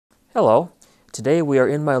Hello. Today we are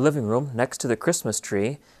in my living room next to the Christmas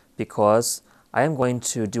tree because I am going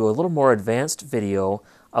to do a little more advanced video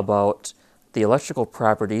about the electrical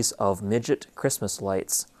properties of Midget Christmas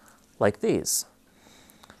lights like these.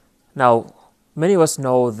 Now, many of us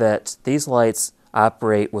know that these lights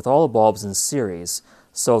operate with all the bulbs in series,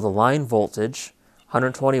 so the line voltage,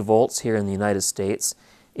 120 volts here in the United States,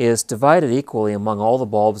 is divided equally among all the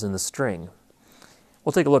bulbs in the string.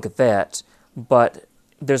 We'll take a look at that, but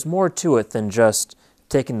there's more to it than just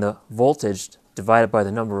taking the voltage divided by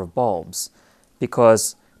the number of bulbs,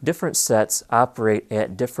 because different sets operate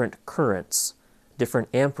at different currents,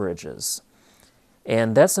 different amperages.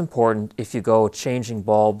 And that's important if you go changing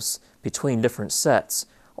bulbs between different sets,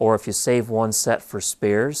 or if you save one set for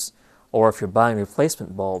spares, or if you're buying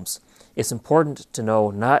replacement bulbs. It's important to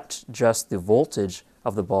know not just the voltage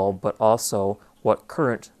of the bulb, but also what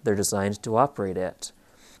current they're designed to operate at.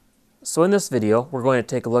 So in this video, we're going to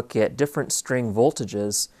take a look at different string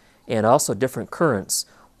voltages and also different currents.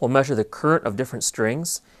 We'll measure the current of different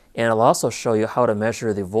strings, and I'll also show you how to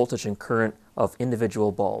measure the voltage and current of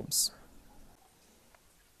individual bulbs.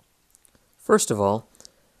 First of all,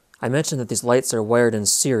 I mentioned that these lights are wired in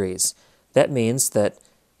series. That means that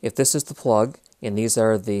if this is the plug and these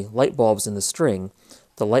are the light bulbs in the string,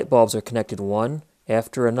 the light bulbs are connected one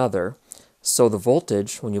after another. So the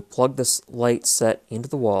voltage, when you plug this light set into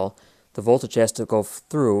the wall, the voltage has to go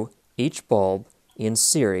through each bulb in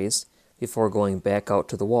series before going back out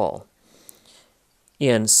to the wall.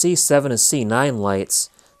 In C7 and C9 lights,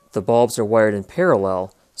 the bulbs are wired in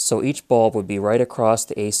parallel, so each bulb would be right across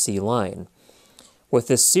the AC line. With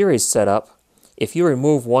this series setup, if you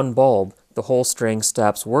remove one bulb, the whole string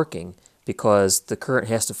stops working because the current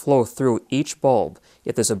has to flow through each bulb.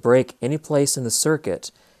 If there's a break any place in the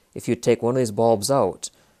circuit, if you take one of these bulbs out,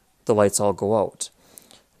 the lights all go out.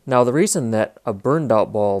 Now, the reason that a burned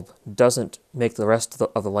out bulb doesn't make the rest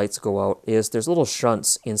of the lights go out is there's little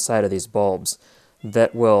shunts inside of these bulbs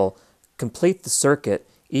that will complete the circuit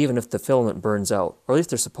even if the filament burns out, or at least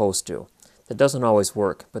they're supposed to. That doesn't always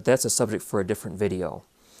work, but that's a subject for a different video.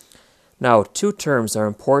 Now, two terms are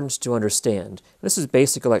important to understand. This is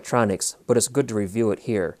basic electronics, but it's good to review it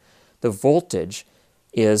here. The voltage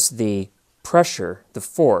is the pressure, the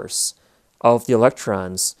force of the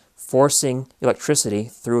electrons forcing electricity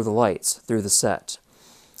through the lights, through the set.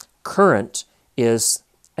 Current is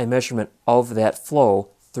a measurement of that flow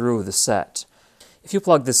through the set. If you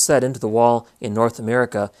plug this set into the wall in North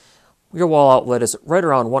America, your wall outlet is right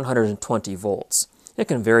around 120 volts. It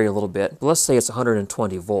can vary a little bit, but let's say it's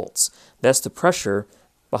 120 volts. That's the pressure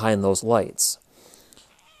behind those lights.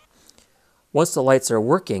 Once the lights are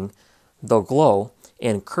working, they'll glow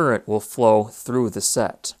and current will flow through the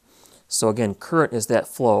set. So again, current is that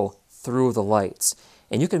flow through the lights.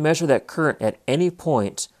 And you can measure that current at any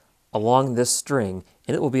point along this string,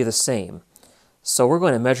 and it will be the same. So we're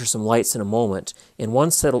going to measure some lights in a moment. In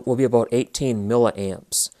one set will be about 18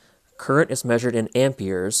 milliamps. Current is measured in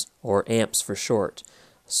amperes, or amps for short.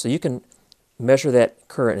 So you can measure that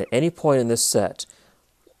current at any point in this set.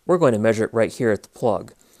 We're going to measure it right here at the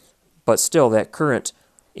plug. But still, that current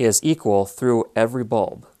is equal through every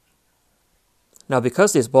bulb. Now,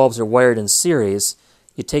 because these bulbs are wired in series,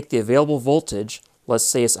 you take the available voltage, let's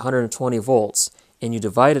say it's 120 volts, and you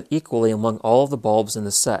divide it equally among all of the bulbs in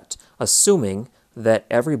the set, assuming that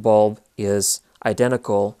every bulb is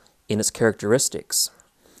identical in its characteristics.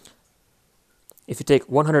 If you take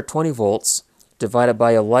 120 volts divided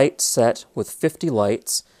by a light set with 50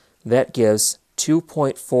 lights, that gives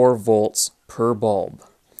 2.4 volts per bulb.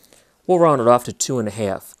 We'll round it off to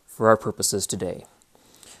 2.5 for our purposes today.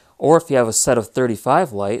 Or if you have a set of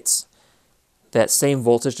 35 lights, that same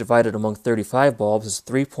voltage divided among 35 bulbs is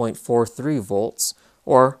 3.43 volts,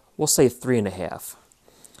 or we'll say 3.5.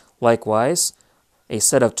 Likewise, a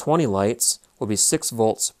set of 20 lights will be 6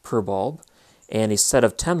 volts per bulb, and a set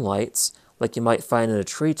of 10 lights, like you might find in a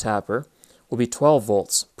tree topper, will be 12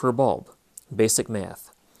 volts per bulb. Basic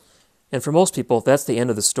math. And for most people, that's the end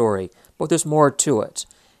of the story, but there's more to it.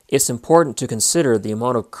 It's important to consider the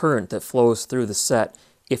amount of current that flows through the set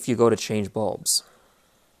if you go to change bulbs.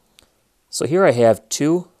 So here I have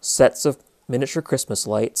two sets of miniature Christmas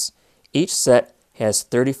lights. Each set has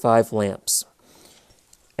 35 lamps.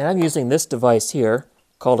 And I'm using this device here,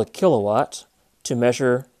 called a kilowatt, to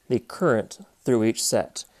measure the current through each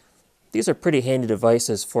set. These are pretty handy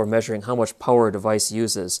devices for measuring how much power a device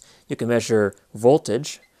uses. You can measure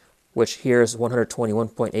voltage, which here is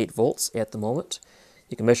 121.8 volts at the moment.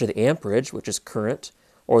 You can measure the amperage, which is current,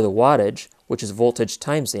 or the wattage, which is voltage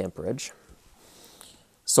times amperage.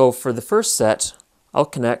 So for the first set, I'll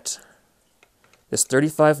connect this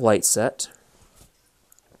 35 light set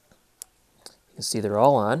can see they're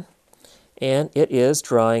all on, and it is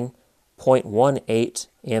drawing 0.18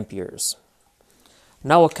 amperes.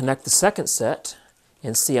 Now we'll connect the second set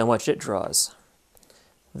and see how much it draws.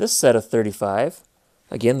 This set of 35,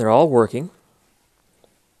 again, they're all working,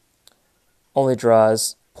 only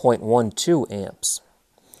draws 0.12 amps.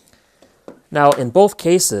 Now, in both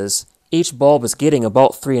cases, each bulb is getting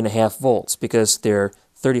about 3.5 volts because they're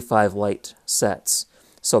 35 light sets.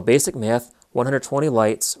 So basic math, 120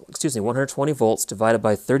 volts divided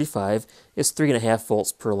by 35 is 3.5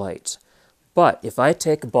 volts per light. But if I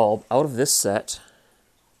take a bulb out of this set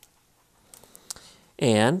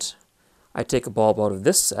and I take a bulb out of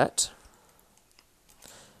this set,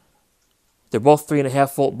 they're both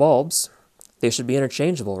 3.5 volt bulbs. They should be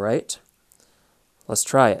interchangeable, right? Let's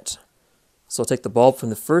try it. So I'll take the bulb from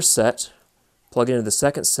the first set, plug it into the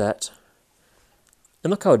second set,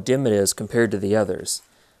 and look how dim it is compared to the others.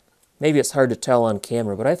 Maybe it's hard to tell on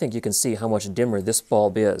camera, but I think you can see how much dimmer this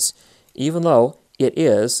bulb is, even though it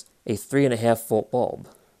is a 3.5 volt bulb.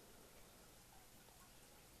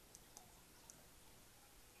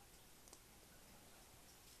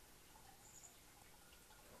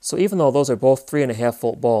 So even though those are both 3.5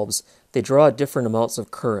 volt bulbs, they draw different amounts of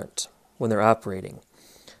current when they're operating.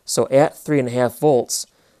 So at 3.5 volts,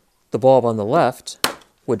 the bulb on the left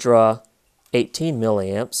would draw 18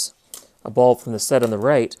 milliamps. A bulb from the set on the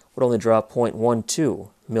right would only draw 0.12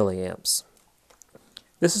 milliamps.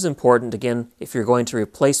 This is important, again, if you're going to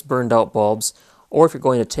replace burned out bulbs, or if you're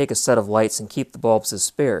going to take a set of lights and keep the bulbs as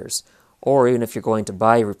spares, or even if you're going to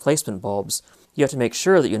buy replacement bulbs, you have to make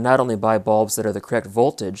sure that you not only buy bulbs that are the correct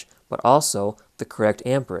voltage, but also the correct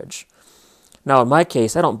amperage. Now in my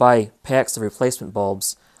case, I don't buy packs of replacement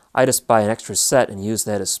bulbs. I just buy an extra set and use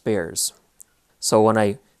that as spares. So when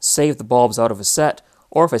I save the bulbs out of a set,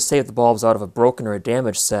 or if I save the bulbs out of a broken or a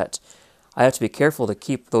damaged set, I have to be careful to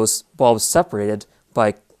keep those bulbs separated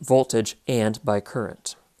by voltage and by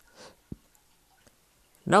current.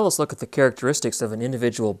 Now let's look at the characteristics of an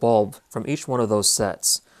individual bulb from each one of those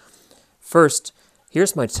sets. First,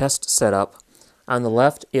 here's my test setup. On the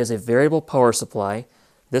left is a variable power supply.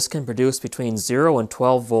 This can produce between 0 and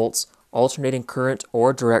 12 volts alternating current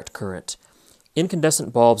or direct current.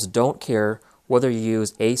 Incandescent bulbs don't care whether you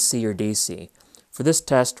use AC or DC. For this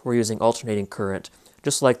test, we're using alternating current,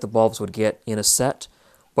 just like the bulbs would get in a set,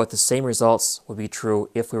 but the same results would be true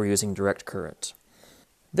if we were using direct current.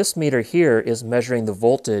 This meter here is measuring the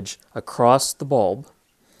voltage across the bulb,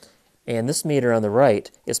 and this meter on the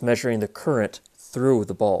right is measuring the current through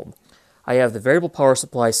the bulb. I have the variable power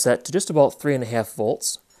supply set to just about 3.5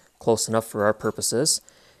 volts, close enough for our purposes,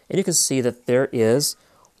 and you can see that there is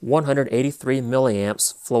 183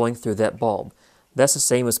 milliamps flowing through that bulb. That's the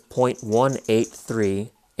same as 0.183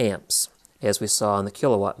 amps, as we saw on the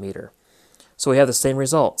kilowatt meter. So we have the same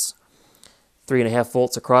results. 3.5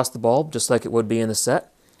 volts across the bulb, just like it would be in the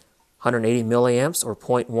set. 180 milliamps, or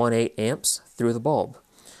 0.18 amps, through the bulb.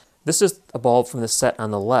 This is a bulb from the set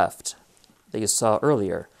on the left that you saw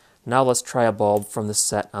earlier. Now let's try a bulb from the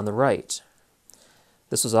set on the right.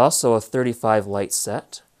 This was also a 35 light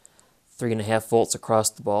set. 3.5 volts across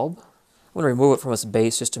the bulb. I'm going to remove it from its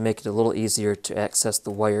base just to make it a little easier to access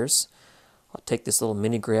the wires. I'll take this little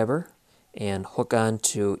mini grabber and hook on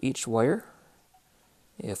to each wire,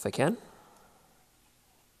 if I can.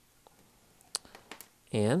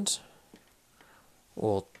 And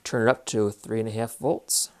we'll turn it up to 3.5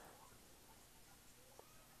 volts.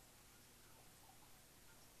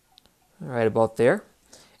 All right, about there.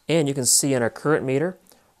 And you can see on our current meter,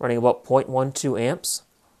 running about 0.12 amps,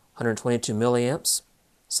 122 milliamps,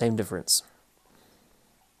 same difference.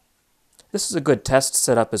 This is a good test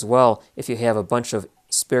setup as well if you have a bunch of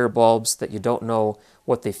spare bulbs that you don't know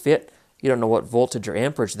what they fit, you don't know what voltage or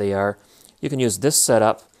amperage they are. You can use this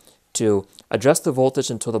setup to adjust the voltage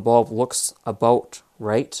until the bulb looks about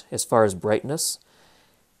right as far as brightness.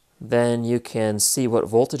 Then you can see what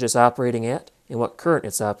voltage it's operating at and what current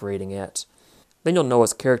it's operating at. Then you'll know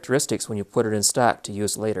its characteristics when you put it in stock to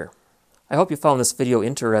use later. I hope you found this video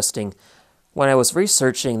interesting. When I was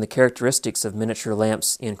researching the characteristics of miniature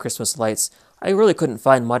lamps in Christmas lights, I really couldn't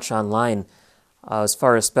find much online as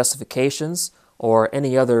far as specifications or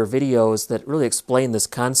any other videos that really explain this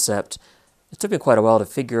concept. It took me quite a while to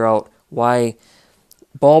figure out why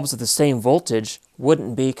bulbs of the same voltage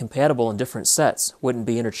wouldn't be compatible in different sets, wouldn't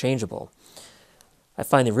be interchangeable. I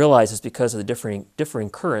finally realized it's because of the differing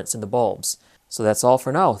currents in the bulbs. So that's all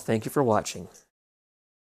for now. Thank you for watching.